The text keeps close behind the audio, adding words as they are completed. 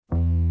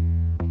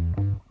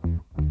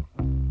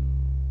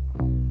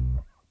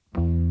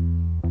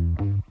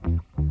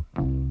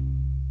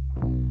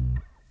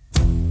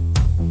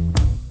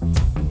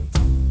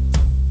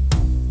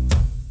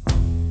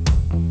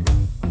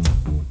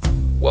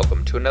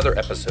another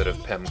episode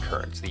of PEM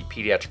Currents, the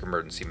Pediatric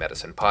Emergency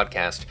Medicine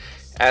podcast.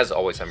 As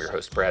always, I'm your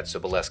host, Brad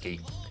Sobolewski,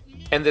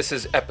 and this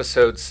is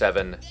episode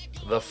 7,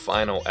 the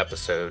final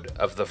episode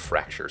of the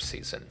fracture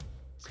season.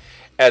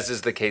 As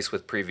is the case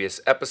with previous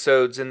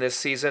episodes in this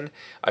season,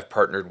 I've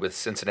partnered with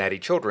Cincinnati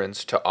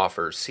Children's to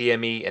offer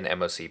CME and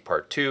MOC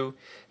Part 2,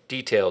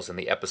 details in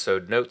the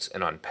episode notes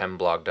and on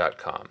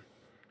pemblog.com.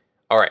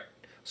 Alright,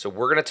 so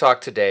we're going to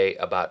talk today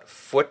about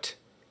foot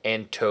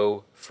and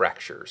toe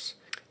fractures.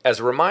 As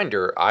a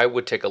reminder, I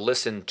would take a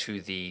listen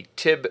to the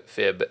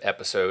TIB-FIB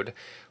episode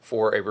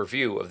for a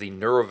review of the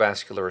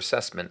neurovascular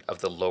assessment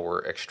of the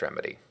lower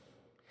extremity.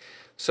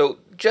 So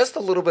just a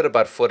little bit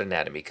about foot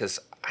anatomy, because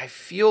I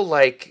feel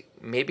like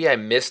maybe I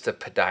missed a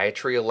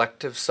podiatry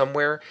elective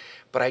somewhere,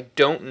 but I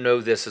don't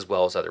know this as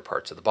well as other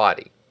parts of the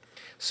body.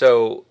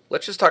 So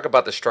let's just talk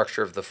about the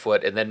structure of the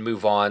foot and then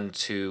move on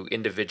to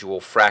individual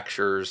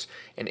fractures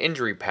and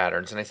injury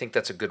patterns, and I think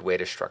that's a good way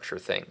to structure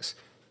things.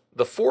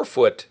 The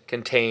forefoot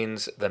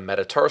contains the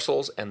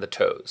metatarsals and the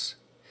toes.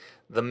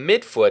 The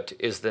midfoot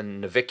is the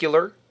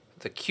navicular,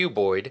 the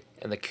cuboid,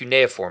 and the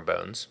cuneiform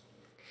bones.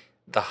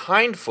 The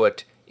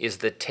hindfoot is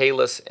the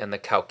talus and the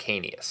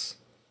calcaneus.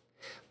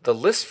 The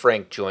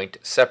Lisfranc joint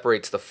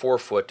separates the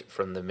forefoot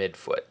from the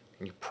midfoot.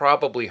 And you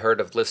probably heard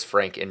of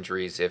Lisfranc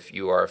injuries if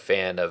you are a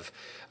fan of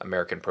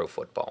American pro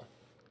football.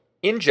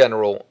 In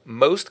general,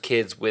 most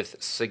kids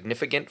with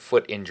significant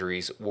foot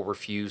injuries will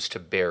refuse to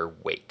bear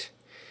weight.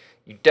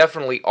 You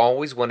definitely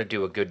always want to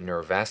do a good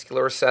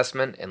neurovascular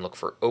assessment and look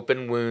for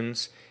open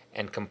wounds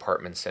and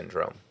compartment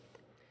syndrome.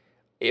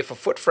 If a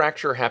foot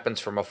fracture happens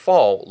from a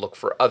fall, look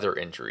for other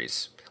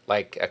injuries,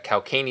 like a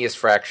calcaneus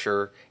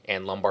fracture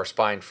and lumbar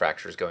spine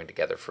fractures going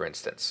together, for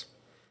instance.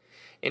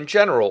 In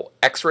general,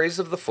 x-rays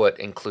of the foot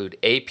include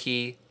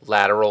AP,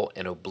 lateral,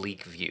 and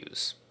oblique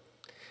views.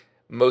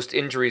 Most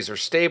injuries are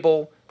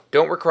stable,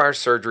 don't require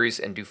surgeries,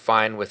 and do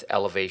fine with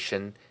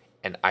elevation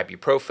and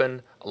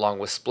ibuprofen, along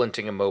with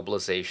splinting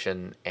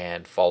immobilization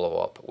and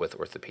follow-up with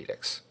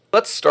orthopedics.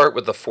 Let's start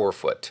with the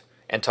forefoot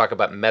and talk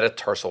about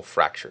metatarsal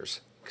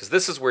fractures, because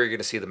this is where you're going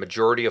to see the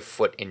majority of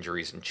foot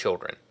injuries in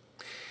children.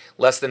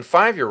 Less than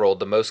 5-year-old,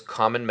 the most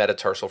common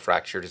metatarsal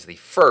fracture is the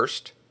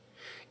first.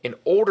 In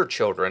older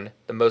children,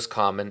 the most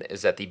common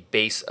is at the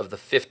base of the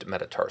fifth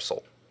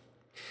metatarsal.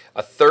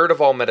 A third of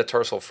all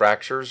metatarsal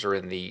fractures are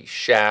in the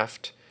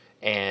shaft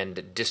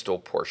and distal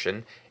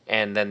portion,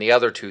 and then the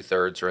other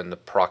 2/3 are in the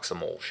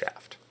proximal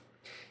shaft.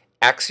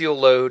 Axial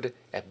load,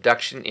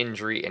 abduction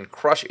injury, and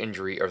crush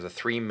injury are the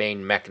three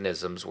main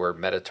mechanisms where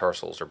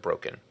metatarsals are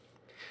broken.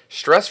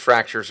 Stress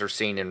fractures are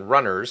seen in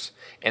runners,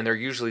 and they're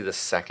usually the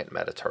second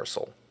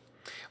metatarsal.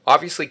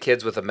 Obviously,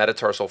 kids with a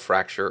metatarsal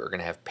fracture are going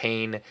to have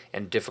pain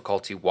and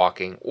difficulty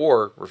walking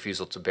or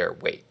refusal to bear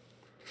weight.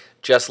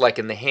 Just like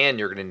in the hand,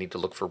 you're going to need to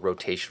look for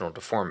rotational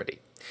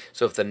deformity.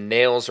 So if the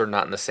nails are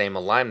not in the same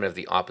alignment of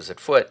the opposite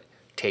foot,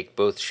 take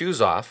both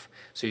shoes off,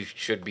 so you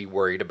should be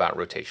worried about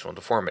rotational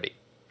deformity.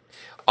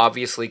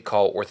 Obviously,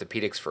 call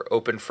orthopedics for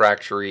open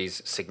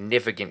fractures,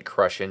 significant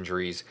crush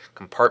injuries,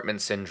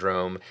 compartment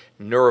syndrome,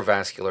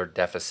 neurovascular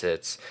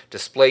deficits,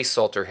 displaced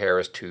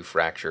Salter-Harris 2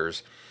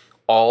 fractures,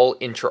 all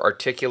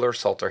intra-articular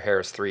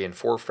Salter-Harris 3 and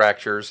 4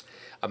 fractures,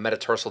 a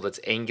metatarsal that's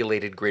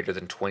angulated greater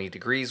than 20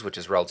 degrees, which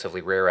is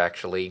relatively rare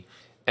actually,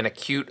 an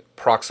acute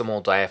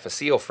proximal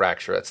diaphyseal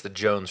fracture, that's the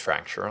Jones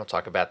fracture, I'll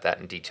talk about that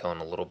in detail in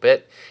a little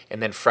bit,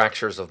 and then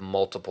fractures of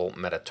multiple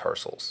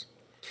metatarsals.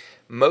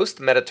 Most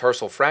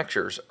metatarsal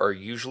fractures are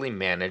usually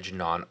managed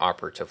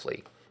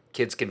non-operatively.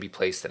 Kids can be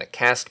placed in a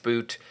cast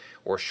boot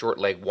or short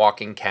leg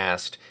walking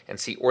cast and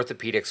see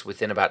orthopedics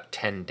within about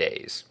 10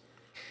 days.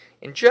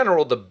 In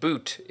general, the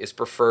boot is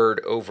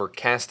preferred over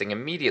casting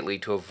immediately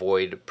to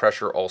avoid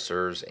pressure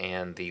ulcers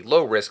and the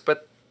low risk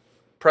but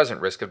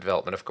present risk of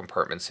development of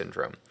compartment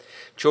syndrome.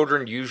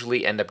 Children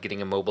usually end up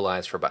getting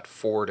immobilized for about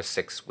 4 to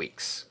 6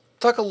 weeks.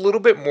 Talk a little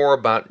bit more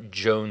about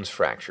Jones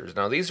fractures.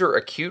 Now, these are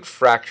acute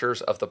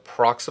fractures of the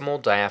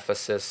proximal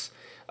diaphysis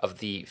of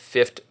the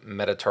fifth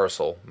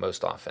metatarsal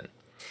most often,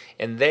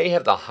 and they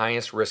have the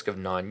highest risk of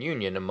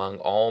non-union among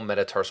all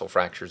metatarsal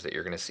fractures that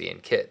you're going to see in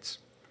kids.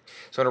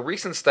 So in a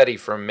recent study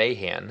from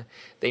Mahan,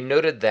 they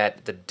noted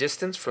that the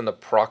distance from the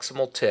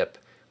proximal tip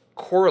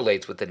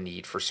correlates with the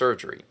need for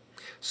surgery.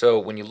 So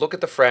when you look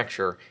at the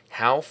fracture,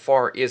 how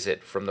far is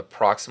it from the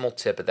proximal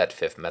tip of that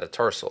fifth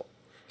metatarsal?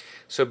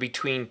 So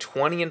between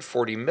 20 and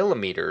 40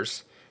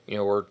 millimeters,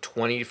 or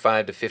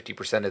 25 to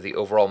 50% of the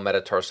overall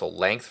metatarsal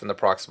length from the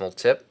proximal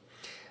tip,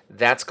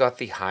 that's got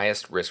the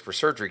highest risk for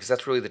surgery because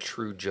that's really the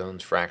true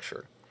Jones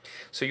fracture.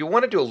 So you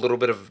want to do a little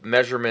bit of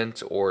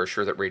measurement or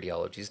assure that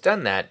radiology's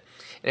done that.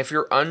 And if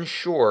you're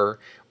unsure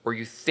or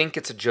you think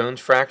it's a Jones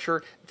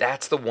fracture,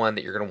 that's the one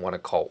that you're going to want to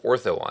call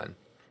ortho on.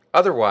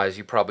 Otherwise,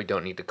 you probably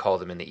don't need to call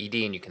them in the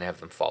ED and you can have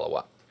them follow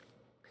up.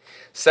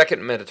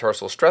 Second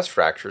metatarsal stress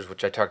fractures,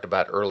 which I talked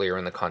about earlier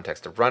in the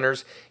context of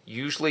runners,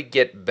 usually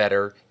get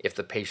better if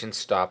the patient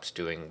stops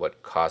doing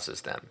what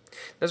causes them.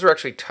 Those are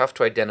actually tough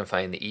to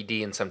identify in the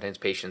ED, and sometimes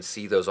patients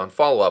see those on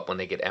follow-up when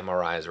they get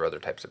MRIs or other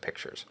types of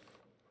pictures.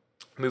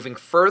 Moving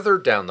further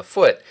down the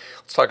foot,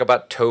 let's talk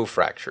about toe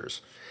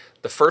fractures.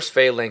 The first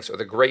phalanx or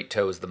the great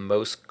toe is the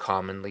most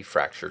commonly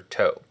fractured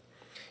toe.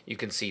 You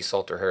can see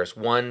Salter-Harris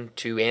 1,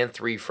 2, and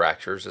 3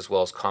 fractures, as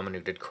well as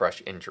comminuted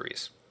crush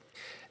injuries.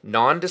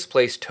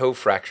 Non-displaced toe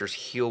fractures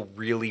heal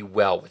really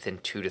well within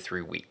 2 to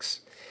 3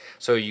 weeks.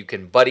 So you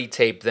can buddy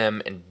tape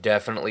them and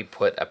definitely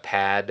put a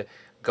pad,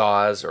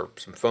 gauze, or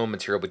some foam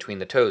material between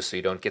the toes so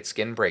you don't get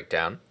skin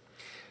breakdown.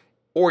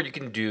 Or you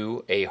can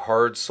do a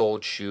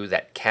hard-soled shoe,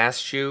 that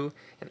cast shoe,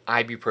 and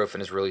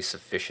ibuprofen is really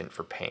sufficient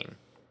for pain.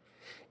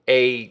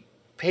 A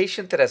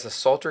patient that has a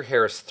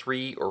Salter-Harris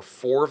 3 or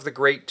 4 of the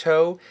great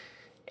toe,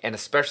 and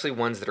especially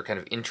ones that are kind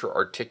of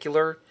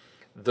intra-articular,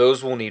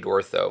 those will need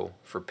ortho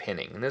for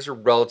pinning, and those are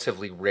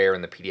relatively rare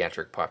in the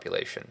pediatric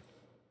population.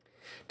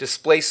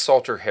 Displaced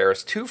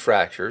Salter-Harris 2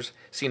 fractures,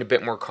 seen a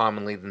bit more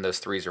commonly than those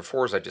 3s or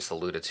 4s I just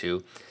alluded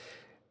to,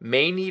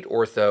 may need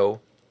ortho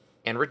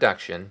and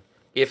reduction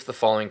if the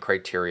following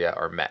criteria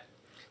are met.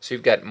 So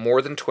you've got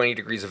more than 20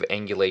 degrees of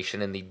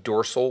angulation in the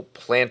dorsal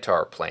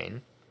plantar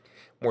plane,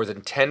 more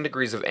than 10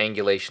 degrees of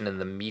angulation in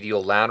the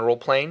medial lateral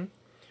plane,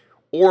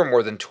 or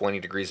more than 20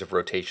 degrees of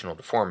rotational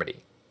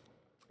deformity.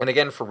 And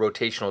again, for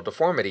rotational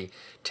deformity,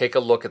 take a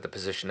look at the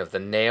position of the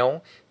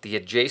nail, the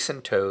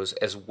adjacent toes,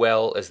 as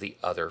well as the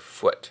other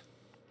foot.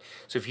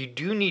 So if you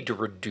do need to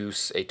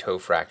reduce a toe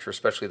fracture,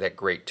 especially that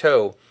great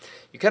toe,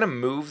 you kind of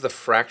move the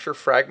fracture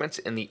fragments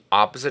in the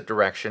opposite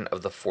direction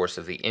of the force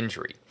of the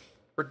injury.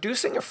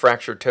 Reducing a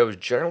fractured toe is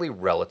generally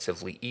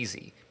relatively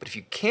easy, but if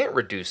you can't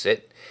reduce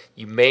it,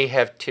 you may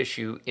have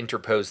tissue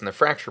interposed in the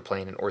fracture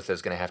plane, and ortho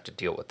is going to have to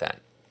deal with that.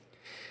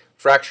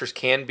 Fractures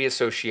can be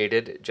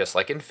associated, just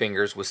like in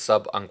fingers, with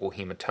subungual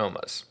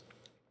hematomas,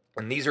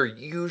 and these are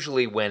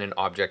usually when an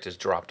object is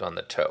dropped on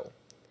the toe.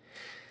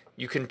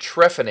 You can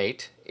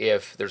trephinate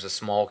if there's a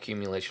small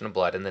accumulation of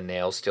blood and the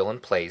nail still in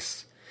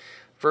place,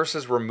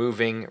 versus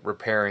removing,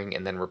 repairing,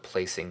 and then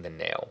replacing the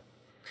nail.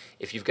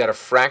 If you've got a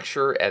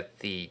fracture at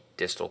the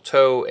distal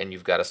toe and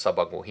you've got a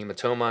subungual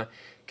hematoma,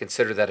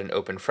 consider that an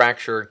open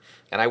fracture,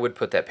 and I would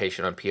put that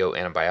patient on PO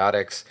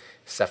antibiotics.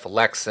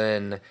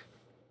 Cephalexin,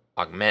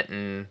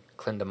 Augmentin,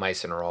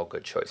 clindamycin are all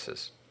good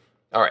choices.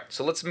 All right,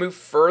 so let's move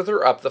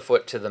further up the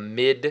foot to the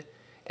mid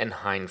and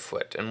hind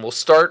foot, and we'll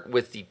start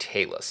with the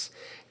talus,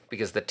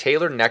 because the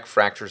talar neck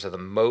fractures are the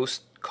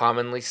most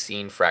commonly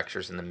seen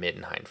fractures in the mid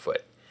and hind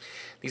foot.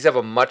 These have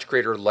a much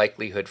greater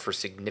likelihood for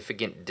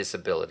significant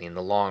disability in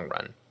the long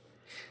run.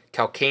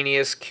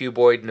 Calcaneus,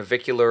 cuboid,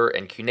 navicular,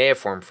 and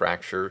cuneiform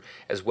fracture,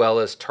 as well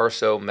as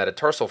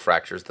tarso-metatarsal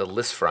fractures, the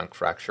Lisfranc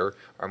fracture,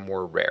 are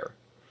more rare.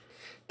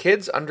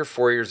 Kids under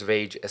 4 years of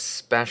age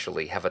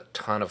especially have a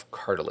ton of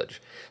cartilage,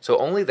 so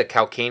only the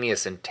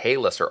calcaneus and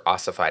talus are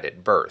ossified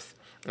at birth,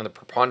 and the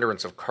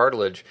preponderance of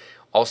cartilage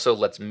also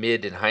lets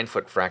mid and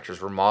hindfoot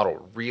fractures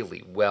remodel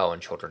really well in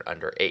children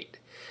under 8.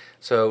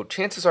 So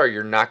chances are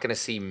you're not going to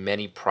see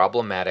many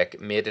problematic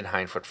mid and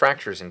hindfoot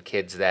fractures in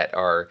kids that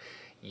are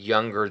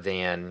younger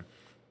than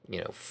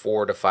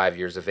 4 to 5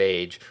 years of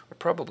age, or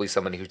probably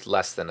somebody who's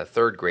less than a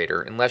third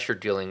grader, unless you're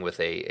dealing with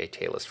a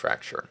talus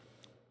fracture.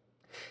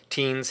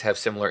 Teens have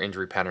similar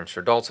injury patterns to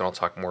adults, and I'll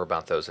talk more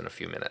about those in a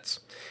few minutes.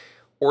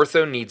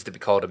 Ortho needs to be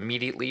called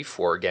immediately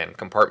for, again,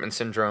 compartment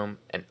syndrome,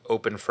 an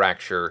open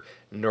fracture,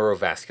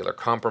 neurovascular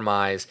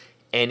compromise,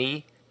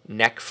 any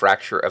neck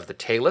fracture of the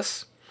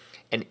talus,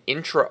 an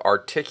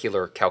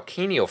intra-articular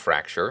calcaneal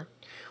fracture,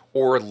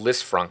 or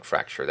Lisfranc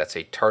fracture. That's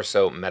a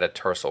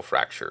tarso-metatarsal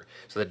fracture,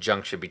 so the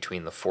junction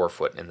between the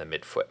forefoot and the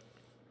midfoot.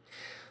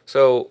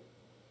 So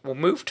we'll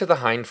move to the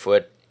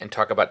hindfoot and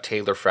talk about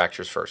talar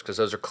fractures first, because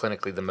those are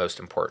clinically the most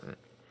important.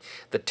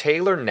 The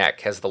talar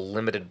neck has the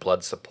limited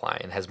blood supply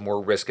and has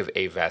more risk of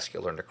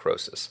avascular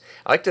necrosis.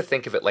 I like to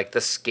think of it like the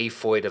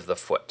scaphoid of the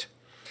foot.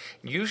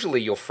 Usually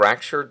you'll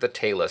fracture the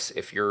talus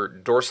if you're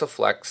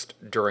dorsiflexed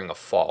during a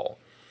fall.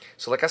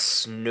 So like a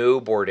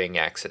snowboarding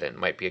accident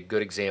might be a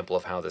good example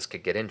of how this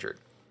could get injured.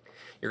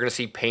 You're going to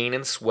see pain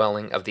and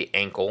swelling of the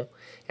ankle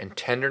and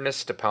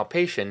tenderness to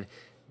palpation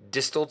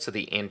distal to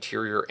the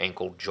anterior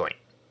ankle joint.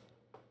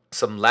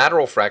 Some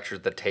lateral fractures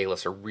of the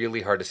talus are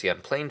really hard to see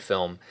on plain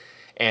film,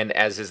 and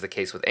as is the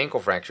case with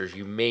ankle fractures,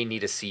 you may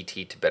need a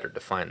CT to better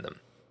define them.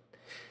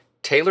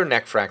 Talar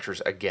neck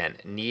fractures, again,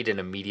 need an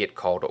immediate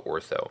call to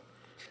ortho.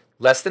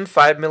 Less than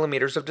 5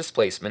 millimeters of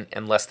displacement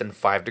and less than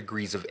 5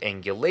 degrees of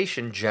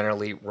angulation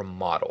generally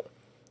remodel.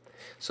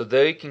 So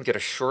they can get a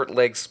short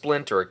leg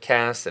splint or a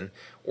cast, and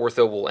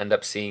ortho will end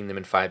up seeing them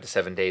in 5 to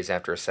 7 days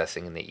after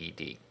assessing in the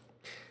ED.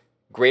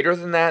 Greater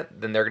than that,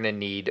 then they're going to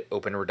need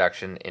open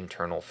reduction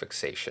internal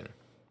fixation.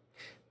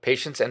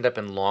 Patients end up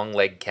in long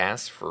leg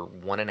casts for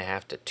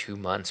 1.5 to 2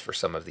 months for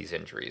some of these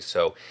injuries,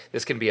 so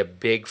this can be a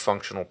big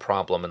functional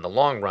problem in the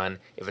long run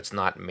if it's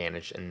not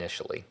managed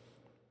initially.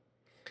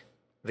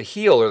 The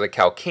heel, or the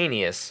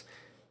calcaneus,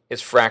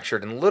 is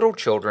fractured in little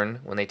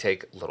children when they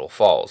take little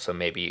falls, so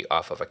maybe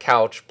off of a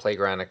couch,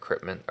 playground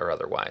equipment, or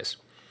otherwise.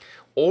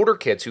 Older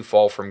kids who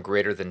fall from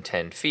greater than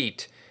 10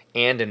 feet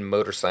and in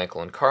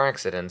motorcycle and car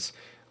accidents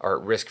are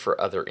at risk for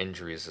other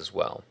injuries as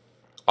well.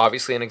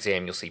 Obviously, on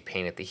exam, you'll see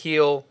pain at the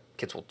heel,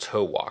 Kids will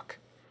toe walk.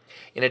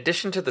 In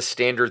addition to the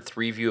standard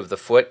 3 view of the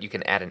foot, you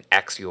can add an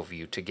axial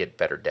view to get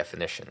better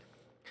definition.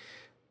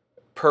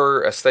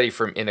 Per a study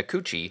from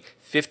Inakuchi,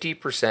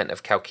 50%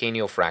 of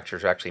calcaneal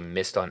fractures are actually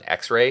missed on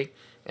X-ray,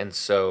 and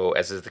so,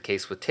 as is the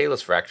case with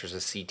talus fractures,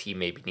 a CT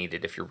may be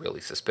needed if you're really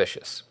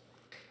suspicious.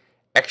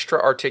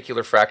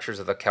 Extra-articular fractures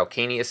of the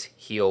calcaneus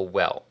heal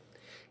well.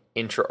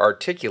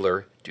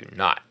 Intra-articular do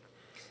not.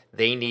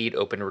 They need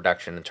open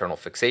reduction internal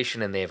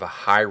fixation, and they have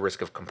a high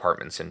risk of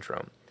compartment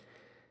syndrome.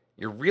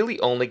 You're really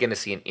only going to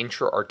see an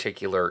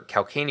intra-articular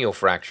calcaneal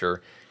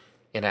fracture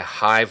in a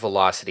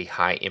high-velocity,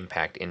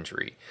 high-impact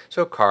injury.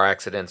 So car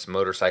accidents,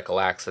 motorcycle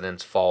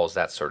accidents, falls,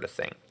 that sort of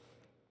thing.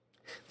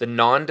 The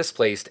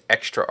non-displaced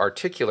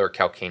extra-articular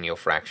calcaneal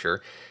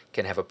fracture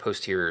can have a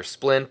posterior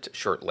splint,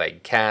 short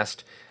leg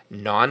cast,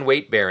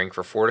 non-weight bearing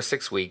for 4 to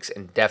 6 weeks,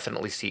 and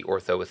definitely see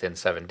ortho within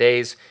 7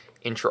 days.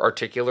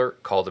 Intra-articular,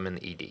 call them in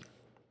the ED.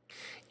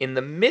 In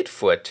the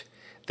midfoot,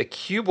 the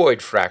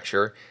cuboid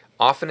fracture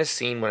often is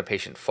seen when a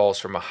patient falls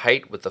from a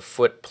height with the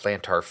foot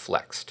plantar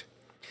flexed.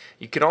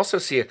 You can also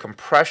see a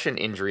compression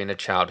injury in a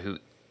child who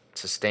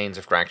sustains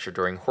a fracture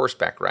during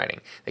horseback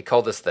riding. They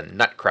call this the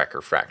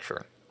nutcracker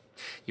fracture.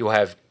 You will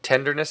have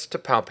tenderness to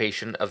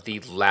palpation of the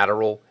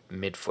lateral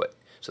midfoot.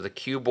 So the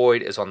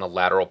cuboid is on the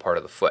lateral part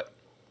of the foot.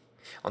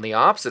 On the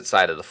opposite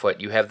side of the foot,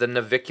 you have the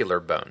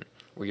navicular bone,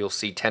 where you'll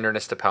see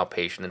tenderness to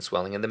palpation and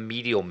swelling in the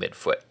medial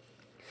midfoot.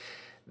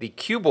 The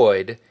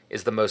cuboid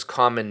is the most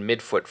common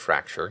midfoot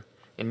fracture,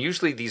 and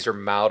usually these are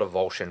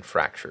malavulsion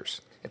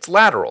fractures. It's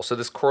lateral, so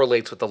this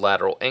correlates with the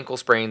lateral ankle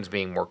sprains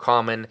being more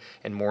common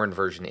and more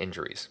inversion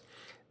injuries.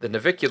 The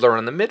navicular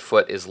on the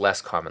midfoot is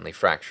less commonly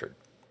fractured.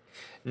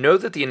 Know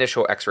that the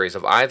initial x-rays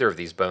of either of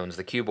these bones,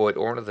 the cuboid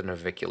or the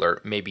navicular,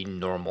 may be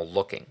normal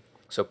looking,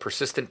 so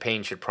persistent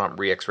pain should prompt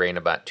re-x-ray in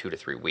about 2 to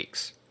 3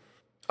 weeks.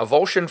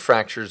 Avulsion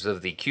fractures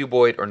of the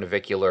cuboid or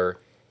navicular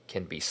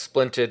can be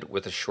splinted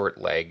with a short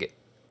leg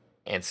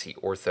and see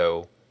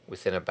ortho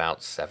within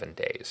about 7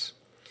 days.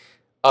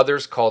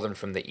 Others call them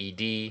from the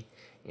ED,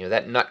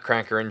 that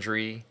nutcracker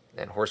injury,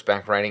 that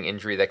horseback riding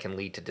injury that can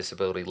lead to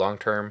disability long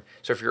term.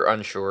 So if you're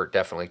unsure,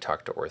 definitely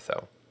talk to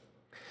ortho.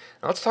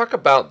 Now let's talk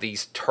about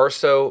these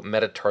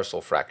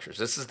tarso-metatarsal fractures.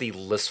 This is the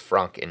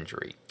Lisfranc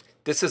injury.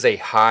 This is a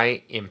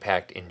high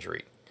impact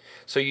injury.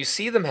 So you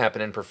see them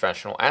happen in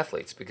professional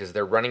athletes because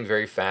they're running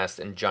very fast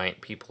and giant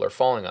people are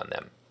falling on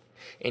them.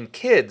 In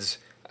kids,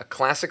 a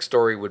classic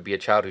story would be a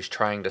child who's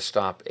trying to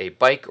stop a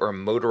bike or a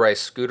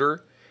motorized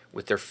scooter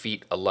with their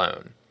feet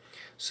alone.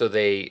 So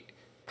they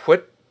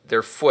put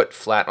their foot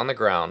flat on the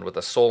ground with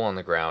a sole on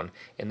the ground,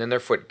 and then their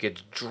foot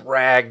gets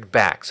dragged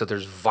back, so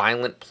there's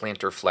violent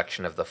plantar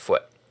flexion of the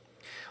foot.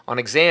 On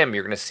exam,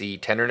 you're going to see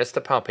tenderness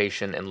to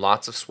palpation and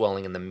lots of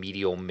swelling in the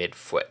medial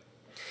midfoot.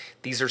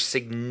 These are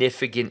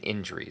significant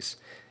injuries.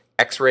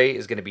 X-ray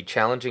is going to be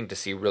challenging to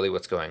see really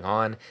what's going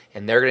on,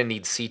 and they're going to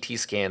need CT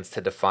scans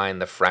to define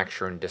the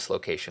fracture and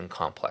dislocation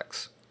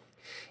complex.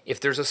 If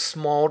there's a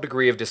small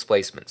degree of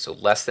displacement, so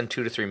less than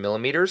 2 to 3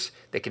 millimeters,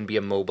 they can be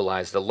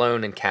immobilized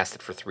alone and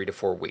casted for 3 to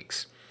 4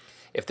 weeks.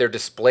 If they're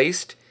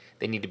displaced,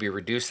 they need to be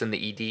reduced in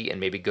the ED and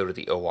maybe go to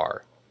the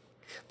OR.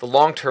 The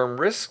long-term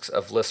risks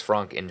of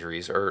Lisfranc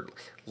injuries are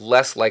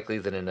less likely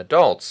than in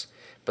adults,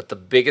 but the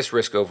biggest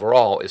risk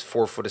overall is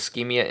forefoot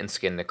ischemia and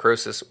skin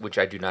necrosis, which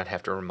I do not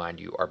have to remind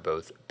you are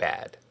both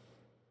bad.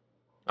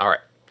 Alright,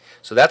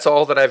 so that's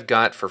all that I've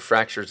got for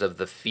fractures of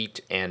the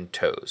feet and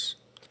toes.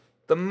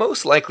 The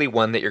most likely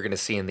one that you're going to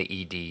see in the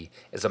ED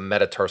is a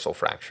metatarsal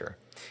fracture.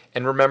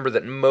 And remember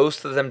that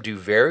most of them do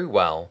very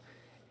well,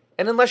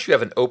 and unless you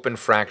have an open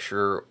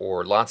fracture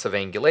or lots of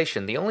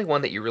angulation, the only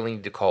one that you really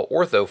need to call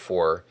ortho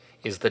for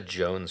is the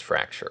Jones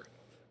fracture.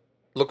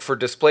 Look for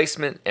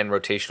displacement and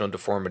rotational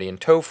deformity in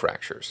toe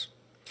fractures.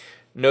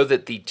 Know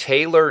that the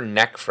talar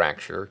neck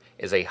fracture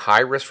is a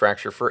high-risk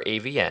fracture for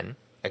AVN,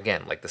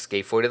 again, like the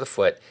scaphoid of the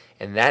foot,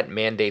 and that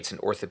mandates an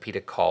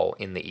orthopedic call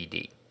in the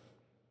ED.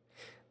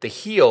 The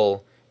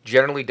heel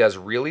generally does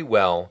really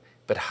well,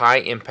 but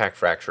high-impact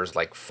fractures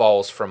like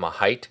falls from a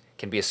height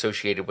can be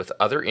associated with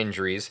other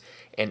injuries,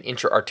 and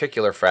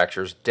intra-articular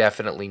fractures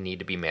definitely need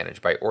to be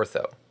managed by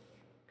ortho.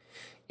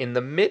 In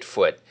the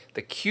midfoot,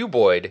 the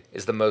cuboid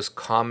is the most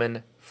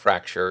common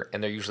fracture,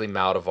 and they're usually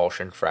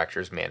malavulsion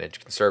fractures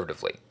managed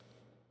conservatively.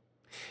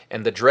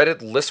 And the dreaded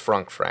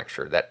Lisfranc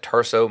fracture, that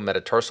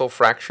tarso-metatarsal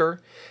fracture,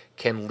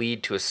 can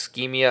lead to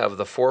ischemia of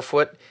the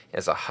forefoot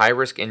as a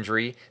high-risk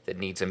injury that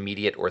needs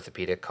immediate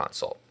orthopedic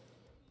consult.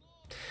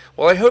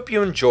 Well, I hope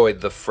you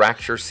enjoyed the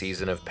fracture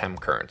season of PEM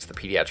Currents, the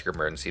Pediatric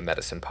Emergency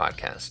Medicine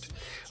podcast.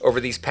 Over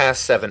these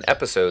past 7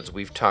 episodes,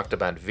 we've talked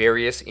about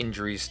various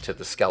injuries to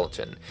the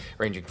skeleton,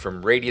 ranging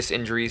from radius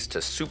injuries to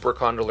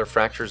supracondylar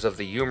fractures of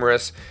the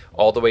humerus,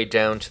 all the way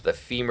down to the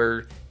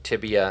femur,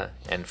 tibia,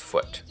 and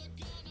foot.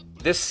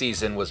 This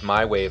season was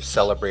my way of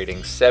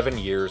celebrating 7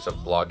 years of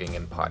blogging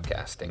and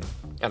podcasting,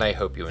 and I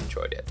hope you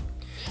enjoyed it.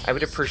 I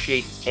would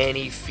appreciate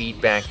any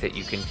feedback that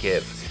you can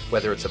give,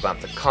 whether it's about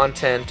the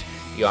content,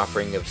 the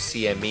offering of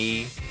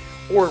CME,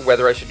 or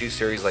whether I should do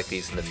series like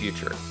these in the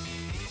future.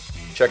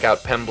 Check Check out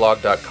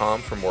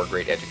pemblog.com for more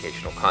great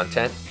educational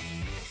content.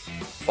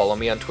 Follow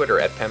me on Twitter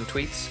at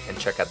PemTweets and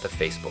check out the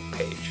Facebook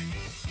page.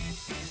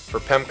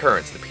 For Pem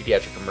Currents, the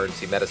Pediatric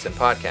Emergency Medicine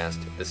Podcast,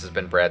 this has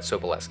been Brad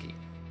Sobolewski.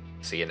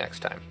 See you next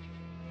time.